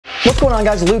What's going on,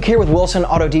 guys? Luke here with Wilson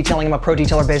Auto Detailing. I'm a pro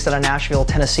detailer based out of Nashville,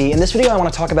 Tennessee. In this video, I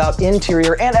want to talk about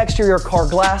interior and exterior car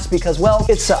glass because, well,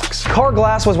 it sucks. Car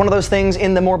glass was one of those things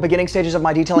in the more beginning stages of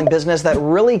my detailing business that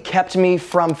really kept me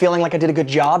from feeling like I did a good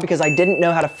job because I didn't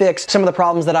know how to fix some of the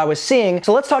problems that I was seeing.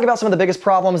 So let's talk about some of the biggest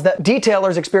problems that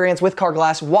detailers experience with car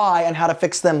glass, why, and how to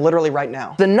fix them literally right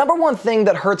now. The number one thing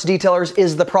that hurts detailers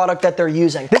is the product that they're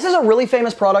using. This is a really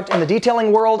famous product in the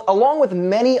detailing world, along with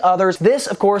many others. This,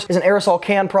 of course, is an aerosol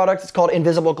can product. It's called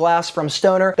Invisible Glass from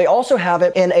Stoner. They also have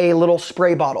it in a little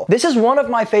spray bottle. This is one of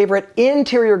my favorite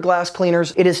interior glass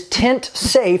cleaners. It is tint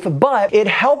safe, but it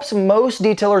helps most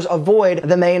detailers avoid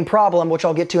the main problem, which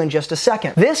I'll get to in just a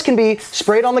second. This can be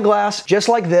sprayed on the glass just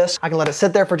like this. I can let it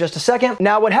sit there for just a second.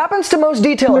 Now, what happens to most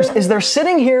detailers is they're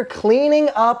sitting here cleaning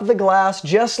up the glass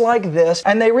just like this,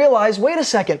 and they realize, wait a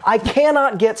second, I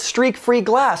cannot get streak-free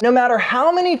glass. No matter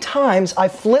how many times I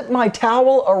flip my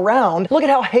towel around, look at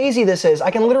how hazy this is.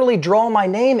 I can literally draw my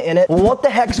name in it. What the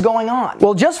heck's going on?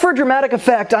 Well, just for dramatic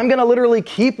effect, I'm gonna literally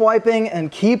keep wiping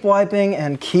and keep wiping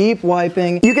and keep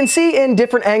wiping. You can see in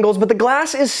different angles, but the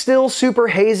glass is still super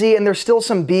hazy and there's still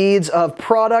some beads of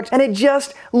product and it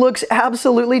just looks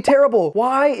absolutely terrible.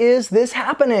 Why is this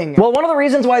happening? Well, one of the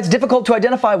reasons why it's difficult to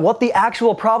identify what the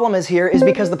actual problem is here is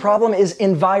because the problem is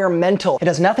environmental. It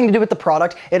has nothing to do with the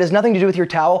product, it has nothing to do with your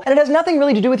towel, and it has nothing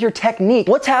really to do with your technique.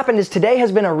 What's happened is today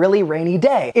has been a really rainy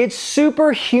day. It's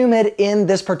super humid in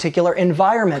this particular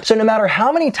environment. So no matter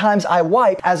how many times I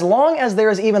wipe, as long as there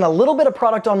is even a little bit of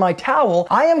product on my towel,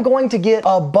 I am going to get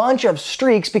a bunch of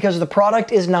streaks because the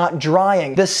product is not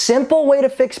drying. The simple way to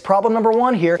fix problem number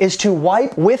one here is to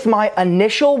wipe with my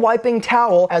initial wiping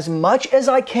towel as much as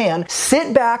I can,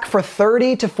 sit back for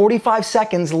 30 to 45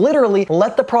 seconds, literally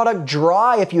let the product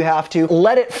dry if you have to,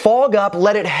 let it fog up,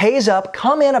 let it haze up,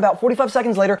 come in about 45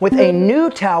 seconds later with a new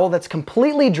towel that's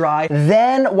completely dry,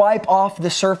 then wipe off the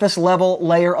surface level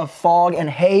layer of fog and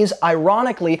haze.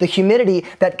 Ironically, the humidity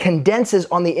that condenses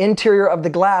on the interior of the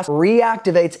glass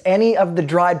reactivates any of the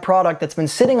dried product that's been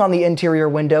sitting on the interior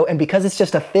window, and because it's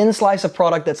just a thin slice of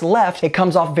product that's left, it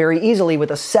comes off very easily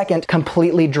with a second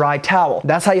completely dry towel.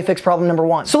 That's how you fix problem number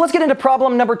one. So let's get into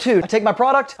problem number two. I take my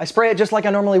product, I spray it just like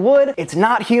I normally would. It's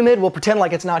not humid. We'll pretend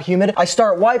like it's not humid. I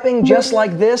start wiping just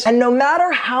like this, and no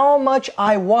matter how much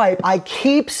I wipe, I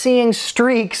keep seeing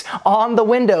streaks on the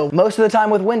window. Most of the time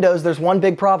with windows, there's one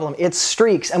big problem. It's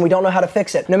streaks, and we don't know how to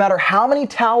fix it. No matter how many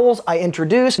towels I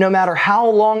introduce, no matter how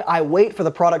long I wait for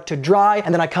the product to dry,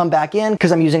 and then I come back in,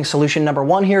 because I'm using solution number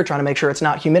one here, trying to make sure it's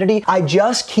not humidity, I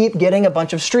just keep getting a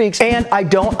bunch of streaks, and I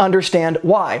don't understand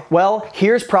why. Well,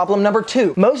 here's problem number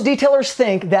two. Most detailers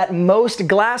think that most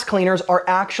glass cleaners are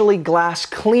actually glass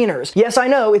cleaners. Yes, I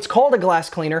know, it's called a glass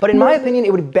cleaner, but in my opinion,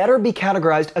 it would better be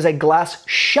categorized as a glass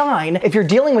shine if you're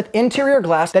dealing with interior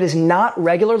glass that is not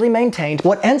regularly maintained.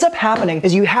 What ends up happening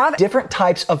is you have different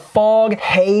types of fog,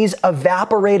 haze,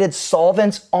 evaporated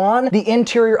solvents on the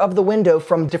interior of the window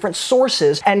from different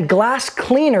sources, and glass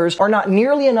cleaners are not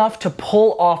nearly enough to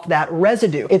pull off that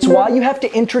residue. It's why you have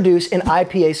to introduce an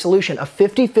IPA solution, a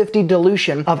 50-50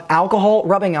 dilution of alcohol,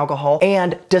 rubbing alcohol,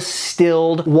 and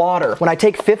distilled water. When I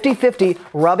take 50-50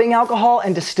 rubbing alcohol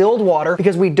and distilled water,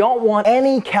 because we don't want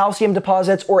any calcium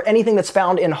deposits or anything that's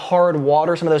found in hard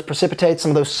water, some of those precipitates,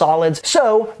 some of those solids.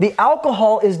 So the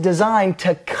alcohol is designed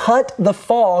to cut the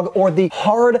fog or the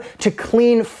hard to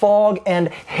clean fog and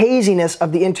haziness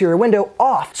of the interior window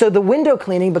off. So the window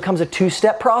cleaning becomes a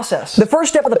two-step process. The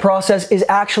first step of the process is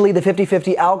actually the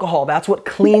 50-50 alcohol. That's what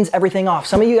cleans everything off.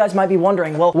 Some of you guys might be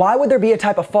wondering, well, why would there be a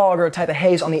type of fog or a type of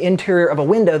haze on the interior of a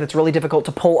window that's really difficult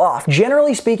to pull off?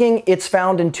 Generally speaking, it's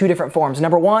found in two different forms.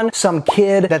 Number one, some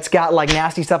kid that's got like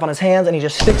nasty stuff on his hands and he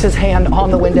just sticks his hand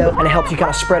on the window and it helps you kind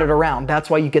of spread it around. That's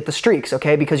why you get the streaks,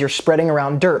 okay? Because you're spreading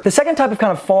around dirt. The second type of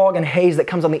kind of fog and haze that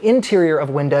comes on the interior of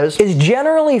windows is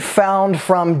generally found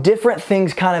from different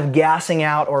things kind of gassing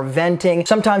out or venting.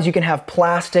 Sometimes you can have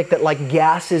plastic that like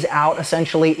gases out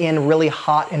essentially in really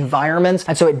hot environments,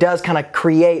 and so it does kind of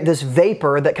create this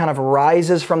vapor that kind of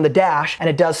rises from the dash and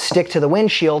it does stick to the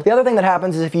windshield. The other thing that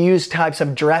happens is if you use types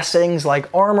of dressings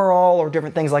like Armor All or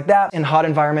different things like that, in hot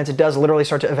environments it does literally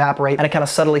start to evaporate and it kind of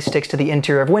subtly sticks to the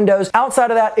interior of windows.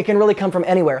 Outside of that, it can really come from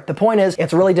anywhere. The point is,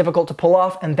 it's really difficult to pull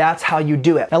off, and that's how you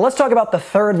do it. Now let's talk about the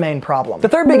third main problem. The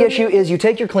third big issue is you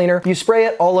take your cleaner, you spray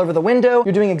it all over the window,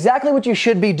 you're doing exactly what you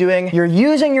should be doing, you're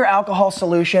using your alcohol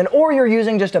solution, or you're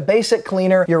using just a basic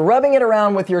cleaner, you're rubbing it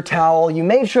around with your towel, you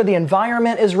made sure the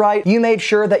environment is right, you made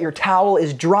sure that your towel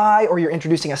is dry or you're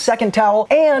introducing a second towel,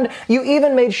 and you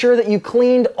even made sure that you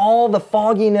cleaned all the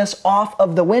fogginess off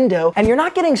of the window, and you're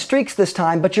not getting streaks this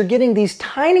time, but you're getting these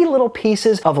tiny little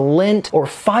pieces of lint or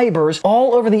fibers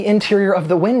all over the interior of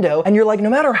the window. video and you're like, no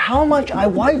matter how much I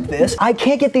wipe this, I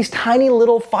can't get these tiny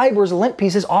little fibers, lint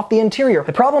pieces off the interior.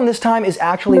 The problem this time is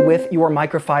actually with your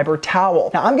microfiber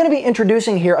towel. Now I'm gonna be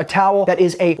introducing here a towel that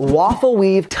is a waffle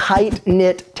weave tight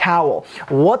knit towel.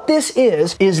 What this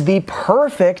is the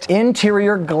perfect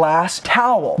interior glass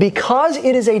towel. Because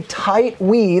it is a tight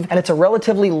weave and it's a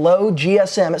relatively low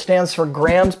GSM, it stands for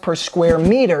grams per square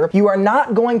meter, you are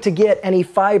not going to get any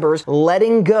fibers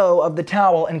letting go of the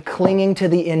towel and clinging to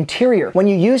the interior. When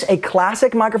you use a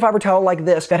classic microfiber towel like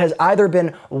this that has either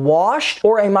been washed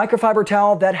or a microfiber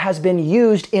towel that has been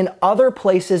used in other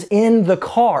places in the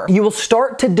car, you will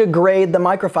start to degrade the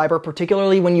microfiber,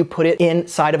 particularly when you put it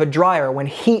inside of a dryer. When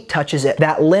heat touches it,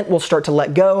 that lint will start to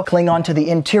let go, cling onto the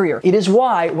interior. It is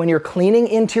why when you're cleaning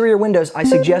interior windows, I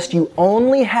suggest you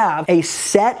only have a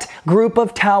set group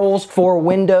of towels for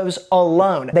windows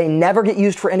alone. They never get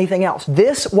used for anything else.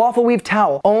 This waffle weave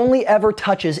towel only ever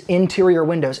touches interior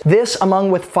windows. This,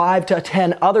 along with 5 to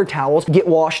 10 other towels, get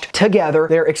washed together.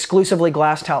 They're exclusively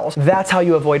glass towels. That's how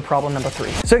you avoid problem number 3.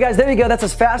 So guys, there you go. That's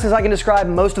as fast as I can describe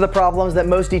most of the problems that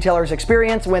most detailers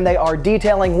experience when they are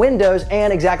detailing windows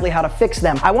and exactly how to fix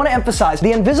them. I want to emphasize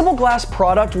the invisible glass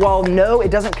product, while no, it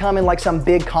doesn't come in like some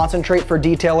big concentrate for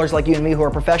detailers like you and me who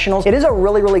are professionals, it is a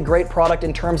really, really great product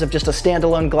in terms of just a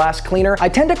standalone glass cleaner. I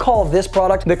tend to call this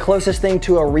product the closest thing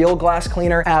to a real glass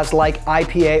cleaner as like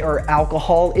IPA or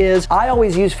alcohol is. I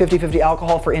always use 50-50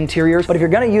 alcohol for interiors, but if you're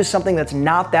gonna use something that's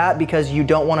not that because you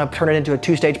don't wanna turn it into a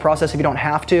 2-stage process if you don't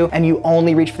have to, and you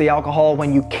only reach for the alcohol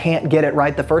when you can't get it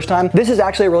right the first time, this is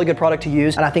actually a really good product to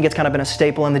use, and I think it's kind of been a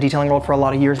staple in the detailing world for a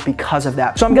lot of years because of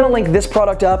that. So I'm gonna link this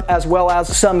product up, as well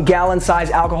as some gallon size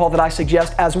alcohol that I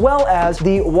suggest, as well as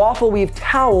the waffle weave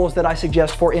towels that I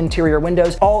suggest for interior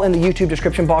windows, all in the YouTube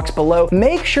description box below.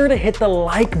 Make sure to hit the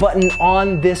like button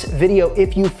on this video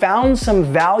if you found some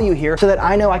value here, so that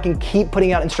I know I can keep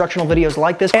putting out instructional videos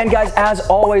like this. And guys, as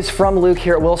always, from Luke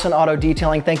here at Wilson Auto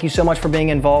Detailing, thank you so much for being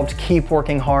involved. Keep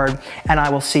working hard, and I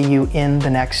will see you in the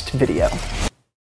next video.